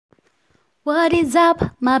What is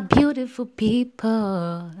up, my beautiful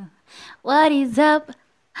people? What is up?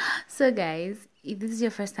 So, guys, if this is your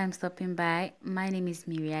first time stopping by, my name is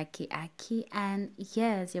Miriaki Aki, and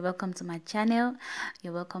yes, you're welcome to my channel.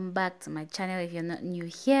 You're welcome back to my channel if you're not new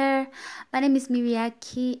here. My name is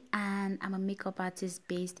Miriaki, and I'm a makeup artist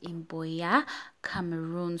based in Boya,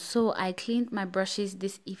 Cameroon. So, I cleaned my brushes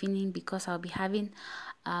this evening because I'll be having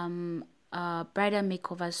bridal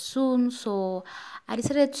makeover soon, so I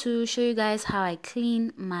decided to show you guys how I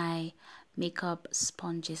clean my makeup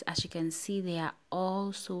sponges. As you can see, they are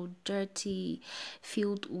all so dirty,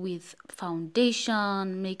 filled with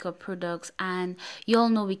foundation, makeup products, and you all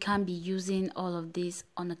know we can't be using all of this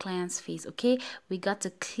on a client's face. Okay, we got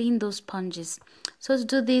to clean those sponges. So to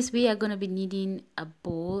do this, we are going to be needing a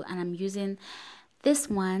bowl, and I'm using this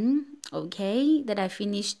one, okay, that I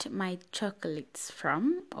finished my chocolates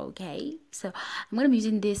from. Okay, so I'm gonna be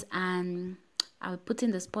using this, and I'll be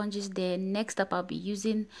putting the sponges there. Next up, I'll be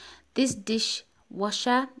using this dish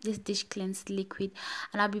washer, this dish cleanse liquid,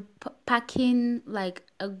 and I'll be packing like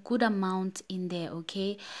a good amount in there.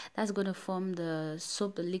 Okay, that's gonna form the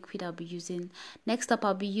soap, the liquid I'll be using. Next up,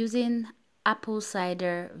 I'll be using apple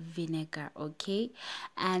cider vinegar. Okay,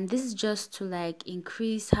 and this is just to like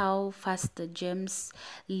increase how fast the germs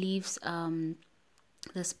leaves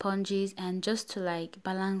the sponges, and just to like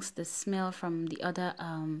balance the smell from the other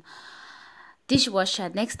dishwasher.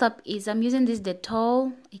 Next up is I'm using this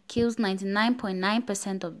Dettol. It kills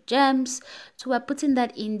 99.9% of germs, so we're putting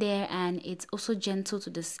that in there, and it's also gentle to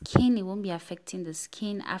the skin. It won't be affecting the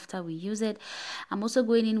skin after we use it. I'm also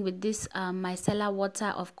going in with this micellar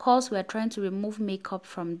water. Of course, we're trying to remove makeup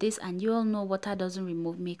from this, and you all know water doesn't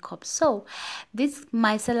remove makeup, so this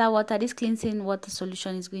micellar water, this cleansing water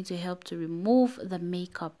solution, is going to help to remove the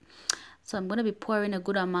makeup. So I'm going to be pouring a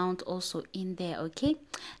good amount also in there. Okay,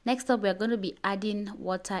 next up, we're going to be adding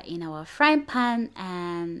water in our frying pan,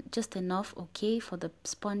 and just enough, okay, for the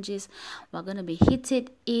sponges. We're going to be heating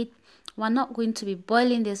it. We're not going to be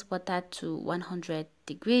boiling this water to 100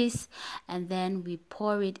 degrees, and then we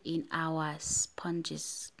pour it in our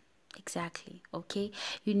sponges. Exactly. Okay,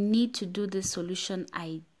 you need to do the solution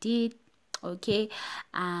I did. Okay,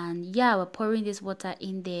 and yeah, we're pouring this water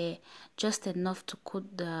in there, just enough to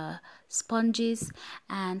coat the sponges.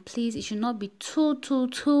 And please, it should not be too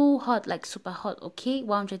hot, like super hot. Okay,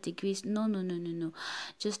 100 degrees. No,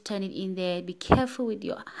 just turn it in there. Be careful with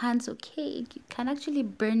your hands. Okay, it can actually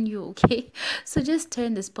burn you. Okay, so just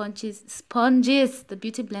turn the sponges, the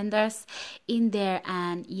beauty blenders in there,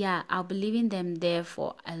 and yeah, I'll be leaving them there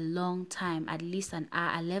for a long time, at least an hour.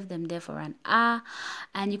 I left them there for an hour,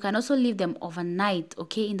 and you can also leave them overnight.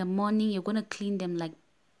 Okay, in the morning you're going to clean them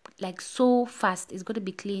like so fast. It's going to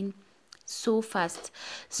be clean so fast.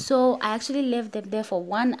 So I actually left them there for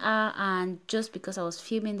 1 hour, and just because I was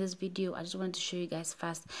filming this video, I just wanted to show you guys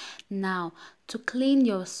fast. Now, to clean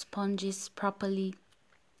your sponges properly,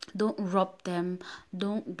 don't rub them,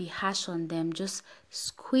 don't be harsh on them, just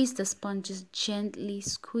squeeze the sponges gently,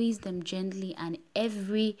 squeeze them gently, and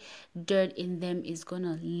every dirt in them is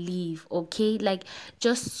gonna leave. Okay, like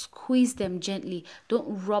just squeeze them gently,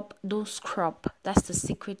 don't rub, don't scrub. That's the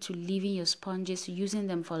secret to leaving your sponges, using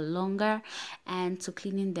them for longer, and to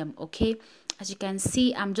cleaning them. Okay, as you can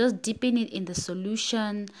see, I'm just dipping it in the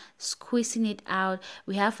solution, squeezing it out.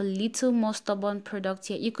 We have a little more stubborn product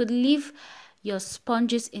here. You could leave your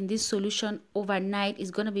sponges in this solution overnight,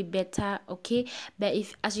 is going to be better. Okay, but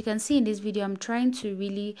if, as you can see in this video, I'm trying to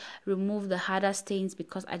really remove the harder stains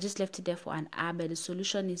because I just left it there for an hour, but the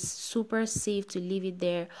solution is super safe to leave it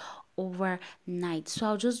there overnight. So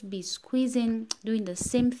I'll just be squeezing, doing the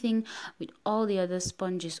same thing with all the other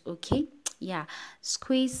sponges. Okay, yeah,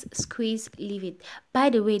 squeeze, leave it.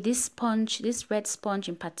 By the way, this sponge, this red sponge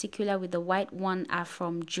in particular with the white one, are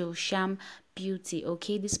from Josham Beauty.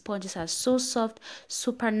 Okay, these sponges are so soft,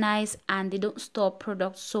 super nice, and they don't store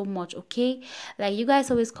products so much. Okay, like you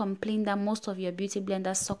guys always complain that most of your beauty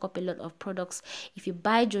blenders suck up a lot of products. If you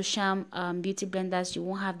buy Josham beauty blenders, you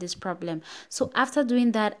won't have this problem. So after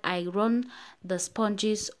doing that, I run the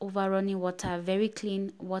sponges over running water, very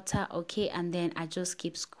clean water. Okay, and then I just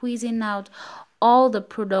keep squeezing out all the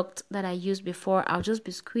product that I used before. I'll just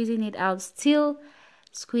be squeezing it out, still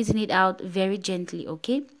squeezing it out very gently.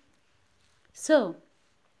 Okay, so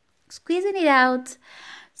squeezing it out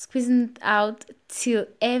till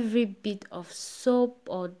every bit of soap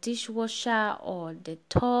or dishwasher or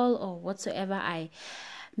Dettol or whatsoever I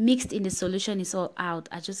mixed in the solution is all out.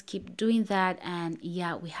 I just keep doing that, and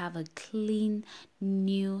yeah, we have a clean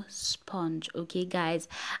new sponge. Okay guys,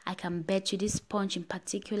 I can bet you this sponge in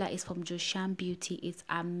particular is from Josham Beauty. It's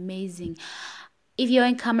amazing. If you're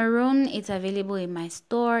in Cameroon, it's available in my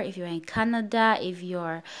store. If you're in Canada, if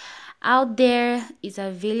you're out there, it's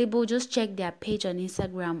available. Just check their page on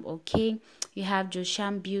Instagram, okay? You have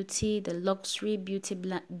Josham Beauty, the luxury beauty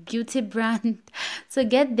brand. So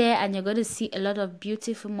get there and you're going to see a lot of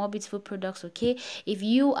more beautiful products, okay? If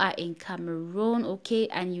you are in Cameroon, okay,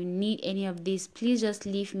 and you need any of these, please just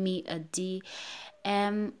leave me a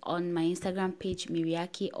DM on my Instagram page,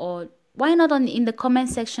 Miriaki, or why not in the comment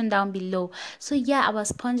section down below. So yeah, our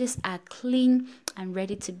sponges are clean and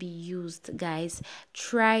ready to be used, guys.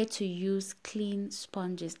 Try to use clean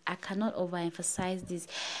sponges. I cannot overemphasize this.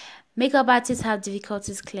 Makeup artists have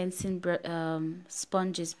difficulties cleansing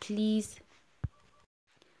sponges. Please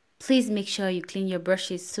make sure you clean your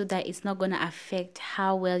brushes so that it's not going to affect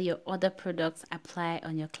how well your other products apply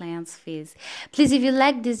on your client's face. Please, if you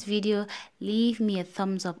like this video, leave me a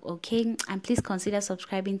thumbs up, okay? And please consider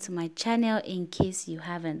subscribing to my channel in case you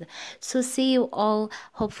haven't. So see you all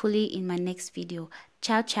hopefully in my next video.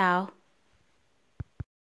 Ciao, ciao.